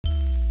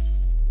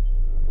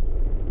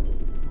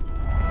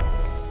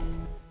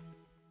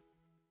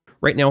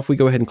Right now, if we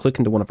go ahead and click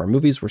into one of our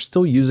movies, we're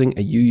still using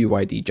a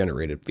UUID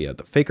generated via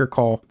the faker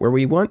call, where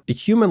we want a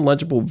human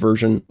legible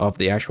version of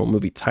the actual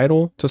movie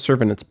title to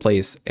serve in its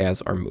place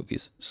as our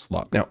movie's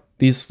slug. Now,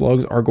 these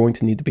slugs are going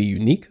to need to be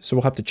unique, so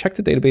we'll have to check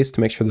the database to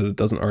make sure that it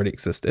doesn't already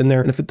exist in there.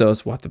 And if it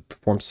does, we'll have to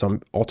perform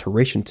some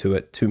alteration to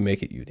it to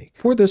make it unique.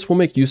 For this, we'll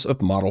make use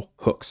of model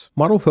hooks.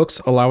 Model hooks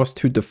allow us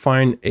to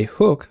define a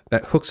hook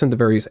that hooks into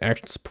various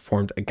actions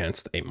performed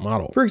against a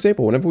model. For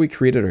example, whenever we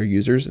created our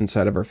users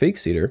inside of our fake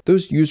seeder,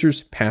 those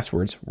users'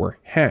 passwords were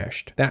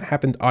hashed. That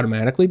happened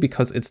automatically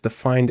because it's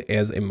defined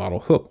as a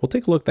model hook. We'll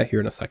take a look at that here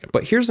in a second.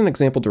 But here's an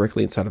example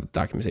directly inside of the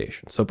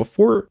documentation. So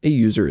before a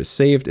user is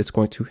saved, it's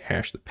going to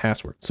hash the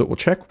password. So we'll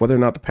check whether or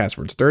not the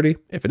password's dirty.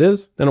 If it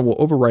is, then it will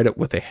overwrite it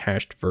with a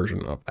hashed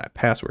version of that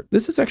password.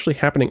 This is actually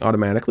happening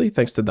automatically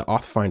thanks to the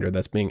auth finder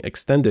that's being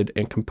extended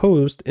and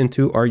composed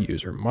into our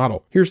user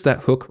model. Here's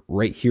that hook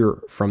right here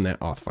from that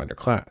auth finder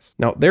class.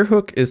 Now, their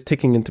hook is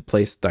taking into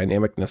place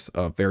dynamicness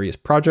of various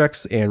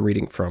projects and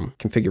reading from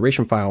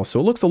configuration files, so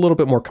it looks a little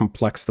bit more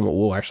complex than what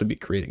we'll actually be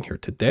creating here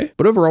today.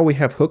 But overall, we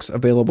have hooks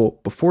available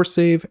before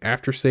save,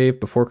 after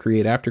save, before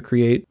create, after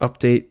create,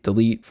 update,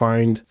 delete,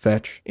 find,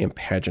 fetch, and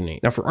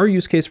paginate. Now, for our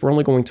use case, we're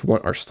only going to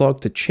want our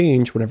slug to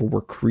change whenever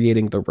we're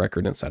creating the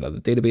record inside of the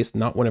database,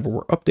 not whenever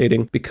we're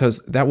updating, because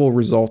that will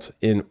result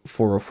in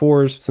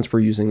 404s since we're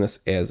using this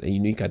as a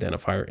unique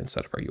identifier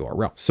inside of our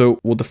URL. So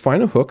we'll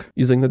define a hook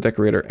using the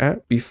decorator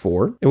at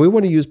before, and we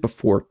want to use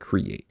before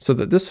create so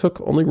that this hook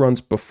only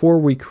runs before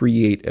we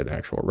create an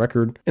actual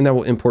record, and that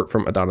will import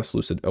from Adonis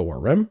Lucid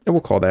ORM, and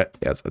we'll call that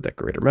as a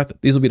decorator method.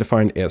 These will be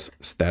defined as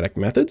static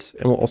methods,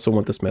 and we'll also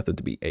want this method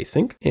to be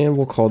async, and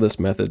we'll call this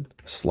method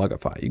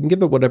slugify. You can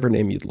give it whatever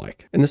name you'd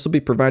like, and this will be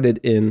provided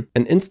in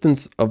an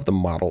instance of the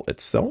model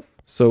itself.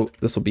 So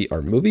this will be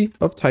our movie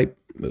of type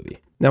movie.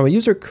 Now, a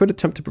user could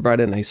attempt to provide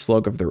in a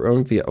slug of their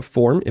own via a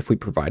form if we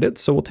provide it.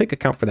 So we'll take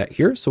account for that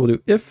here. So we'll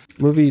do if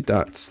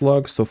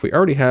movie.slug. So if we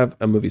already have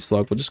a movie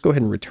slug, we'll just go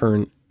ahead and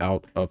return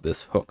out of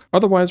this hook.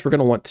 Otherwise, we're going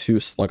to want to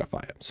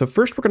slugify it. So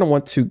first, we're going to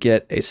want to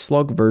get a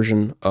slug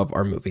version of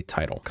our movie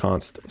title.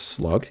 Const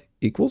slug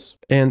equals,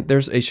 and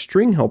there's a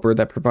string helper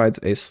that provides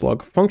a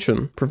slug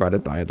function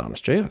provided by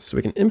AdonisJS. So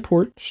we can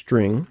import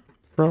string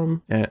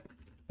from at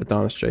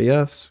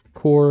AdonisJS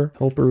core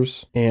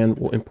helpers, and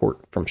we'll import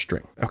from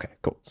string. Okay,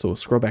 cool. So we'll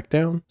scroll back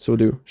down. So we'll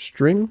do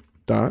string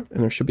dot,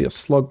 and there should be a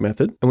slug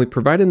method, and we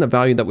provide in the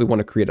value that we want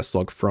to create a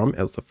slug from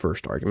as the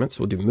first argument.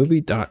 So we'll do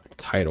movie dot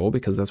title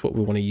because that's what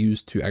we want to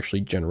use to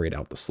actually generate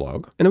out the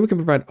slug. And then we can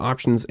provide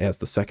options as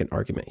the second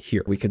argument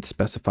here. We could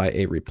specify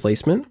a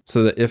replacement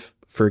so that if,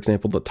 for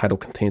example, the title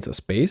contains a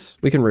space,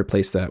 we can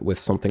replace that with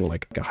something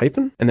like a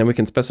hyphen. And then we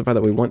can specify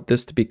that we want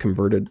this to be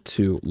converted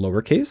to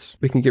lowercase.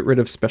 We can get rid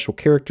of special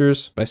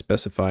characters by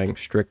specifying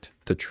strict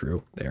to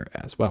true there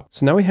as well.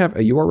 So now we have a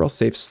URL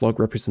safe slug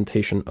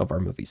representation of our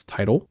movie's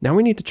title. Now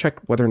we need to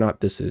check whether or not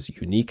this is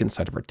unique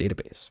inside of our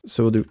database.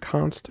 So we'll do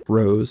const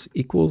rows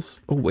equals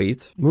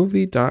await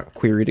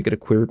movie.query to get a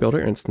query builder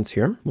instance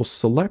here. We'll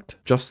select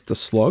just the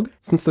slug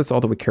since that's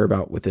all that we care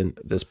about within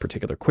this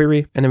particular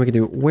query. And then we can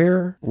do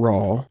where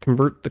raw,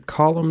 convert the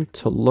column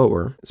to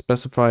lower,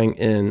 specifying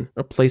in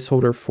a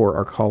placeholder for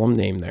our column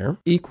name there,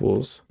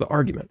 equals the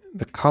argument.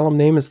 The column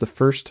name is the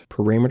first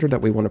parameter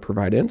that we want to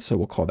provide in, so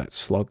we'll call that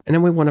slug. And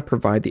then we want to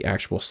provide the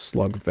actual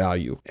slug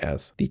value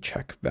as the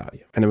check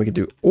value. And then we can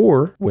do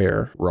or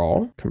where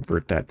raw,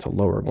 convert that to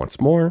lower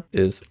once more,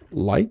 is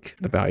like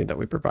the value that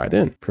we provide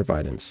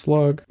in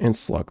slug and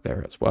slug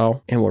there as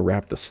well. And we'll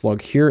wrap the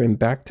slug here in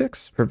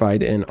backticks,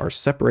 provide in our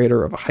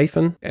separator of a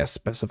hyphen as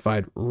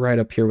specified right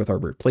up here with our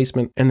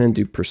replacement, and then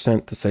do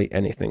 % to say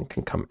anything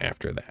can come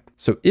after that.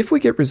 So if we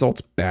get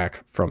results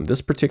back from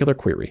this particular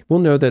query, we'll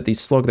know that the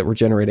slug that we're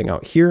generating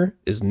out here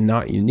is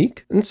not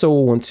unique. And so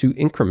we'll want to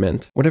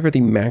increment whatever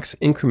the max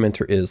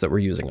incrementer is that we're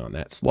using on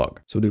that slug.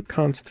 So we'll do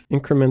const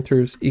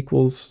incrementers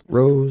equals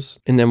rows,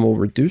 and then we'll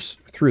reduce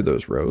through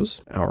those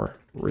rows our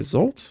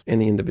result in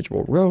the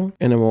individual row,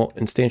 and then we'll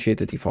instantiate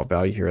the default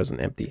value here as an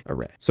empty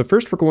array. So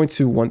first we're going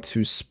to want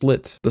to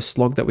split the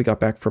slug that we got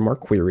back from our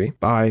query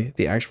by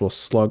the actual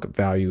slug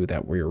value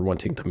that we're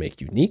wanting to make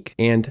unique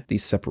and the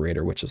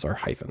separator, which is our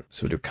hyphen.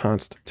 So do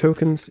const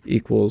tokens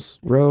equals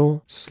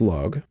row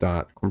slug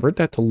dot, convert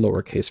that to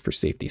lowercase for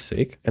safety's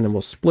sake, and then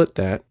we'll split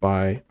that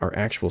by our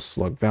actual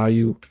slug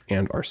value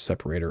and our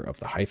separator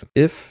of the hyphen.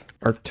 If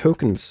our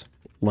tokens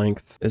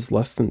length is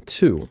less than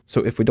 2.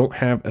 So if we don't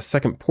have a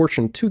second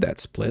portion to that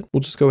split,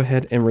 we'll just go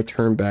ahead and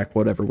return back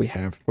whatever we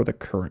have for the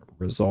current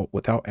result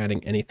without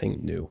adding anything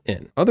new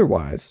in.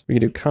 Otherwise, we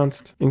can do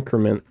const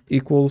increment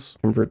equals,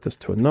 convert this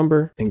to a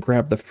number, and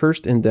grab the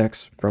first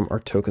index from our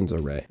tokens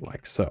array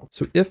like so.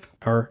 So if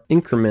our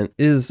increment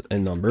is a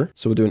number,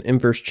 so we'll do an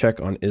inverse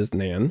check on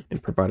isNaN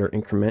and provide our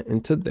increment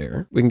into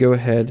there, we can go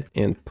ahead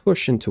and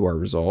push into our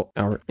result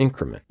our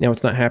increment. Now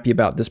it's not happy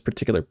about this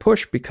particular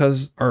push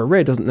because our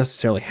array doesn't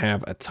necessarily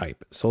have a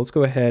type. So let's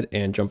go ahead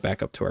and jump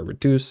back up to our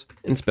reduce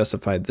and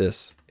specify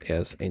this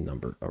as a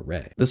number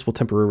array. This will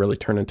temporarily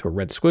turn into a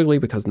red squiggly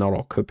because not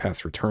all code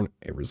paths return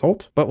a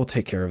result, but we'll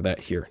take care of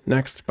that here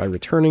next by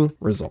returning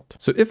result.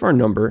 So if our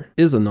number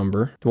is a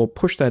number, then we'll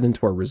push that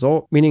into our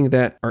result, meaning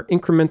that our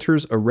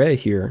incrementers array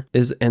here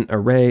is an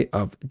array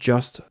of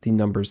just the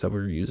numbers that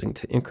we're using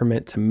to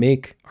increment to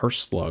make our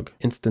slug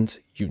instance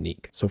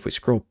unique. So if we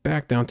scroll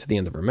back down to the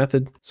end of our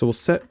method, so we'll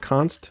set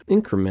const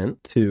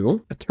increment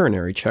to a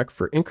ternary check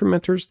for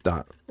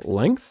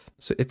incrementers.length.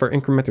 So if our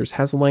incrementers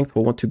has a length,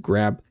 we'll want to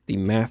grab the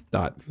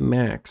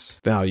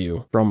math.max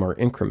value from our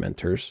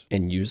incrementers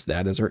and use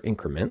that as our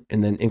increment,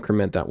 and then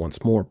increment that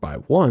once more by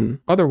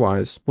 1.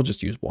 Otherwise, we'll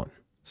just use 1.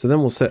 So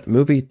then we'll set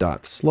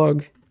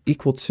movie.slug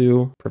equal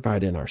to,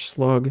 provide in our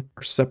slug,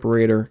 our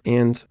separator,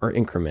 and our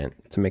increment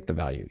to make the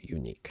value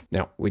unique.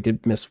 Now, we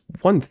did miss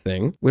one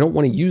thing. We don't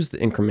want to use the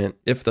increment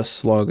if the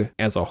slug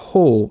as a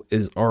whole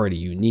is already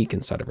unique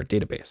inside of our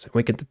database. And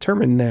we can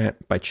determine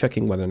that by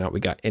checking whether or not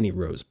we got any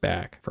rows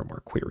back from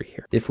our query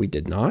here. If we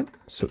did not,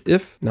 so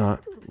if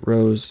not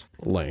rows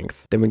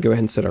length, then we go ahead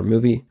and set our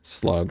movie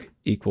slug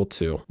equal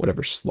to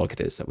whatever slug it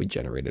is that we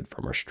generated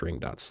from our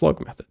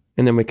string.slug method.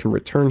 And then we can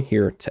return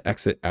here to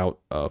exit out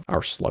of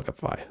our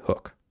slugify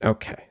hook.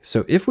 Okay,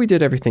 so if we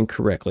did everything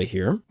correctly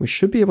here, we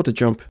should be able to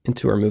jump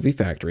into our movie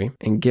factory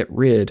and get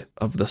rid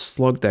of the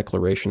slug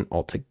declaration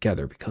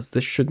altogether, because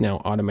this should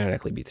now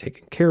automatically be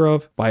taken care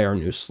of by our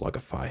new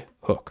slugify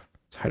hook.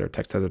 Let's hide our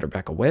text editor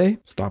back away,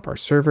 stop our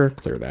server,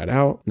 clear that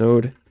out,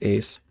 node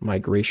ace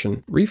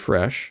migration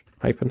refresh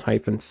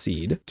 --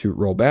 seed to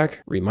roll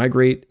back,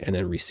 remigrate, and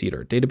then reseed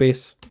our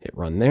database. Hit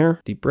run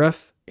there, deep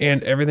breath,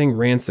 and everything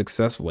ran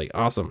successfully.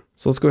 Awesome.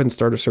 So let's go ahead and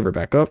start our server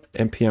back up,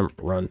 npm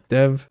run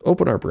dev,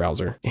 open our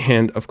browser.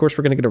 And of course,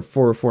 we're going to get a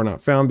 404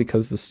 not found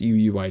because this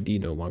UUID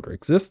no longer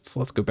exists.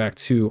 Let's go back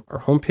to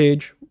our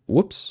homepage.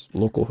 Whoops,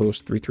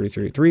 localhost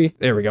 3333.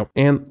 There we go.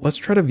 And let's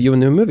try to view a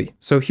new movie.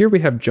 So here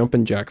we have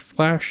Jumpin' Jack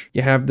Flash.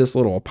 You have this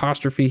little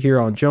apostrophe here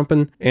on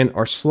Jumpin', and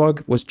our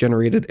slug was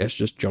generated as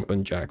just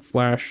Jumpin' Jack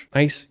Flash.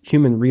 Nice,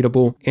 human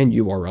readable, and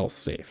URL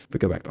safe. If we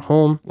go back to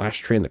home, last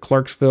train to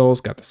Clarksville's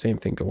got the same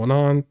thing going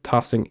on.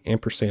 Tossing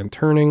ampersand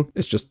turning.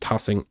 It's just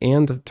tossing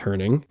and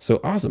turning.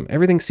 So awesome.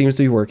 Everything seems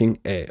to be working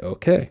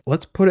a-okay.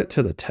 Let's put it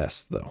to the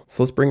test though.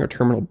 So let's bring our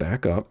terminal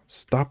back up,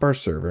 stop our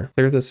server,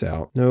 clear this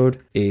out, node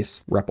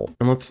ace REPL,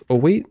 and let's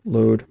await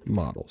load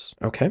models.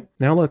 Okay,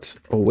 now let's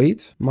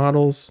await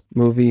models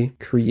movie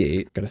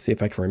create. Gotta see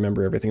if I can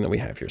remember everything that we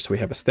have here. So we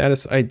have a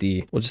status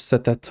ID. We'll just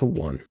set that to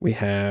 1. We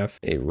have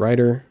a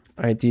writer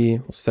ID,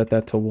 we'll set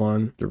that to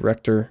 1,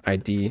 director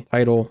ID,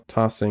 title,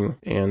 tossing,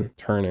 and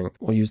turning.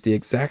 We'll use the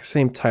exact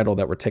same title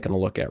that we're taking a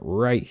look at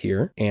right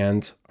here,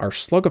 and our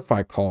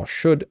slugify call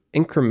should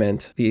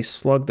increment the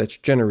slug that's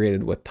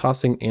generated with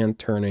tossing and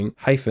turning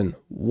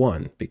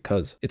 -1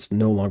 because it's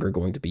no longer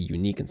going to be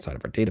unique inside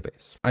of our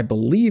database. I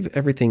believe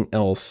everything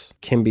else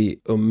can be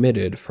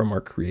omitted from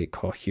our create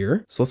call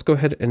here. So let's go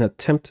ahead and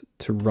attempt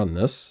to run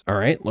this. All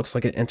right, looks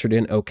like it entered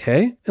in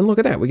okay. And look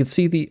at that, we can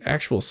see the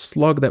actual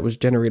slug that was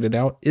generated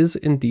out is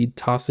indeed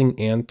tossing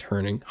and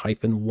turning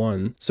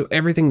 -1. So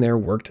everything there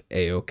worked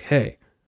a-okay.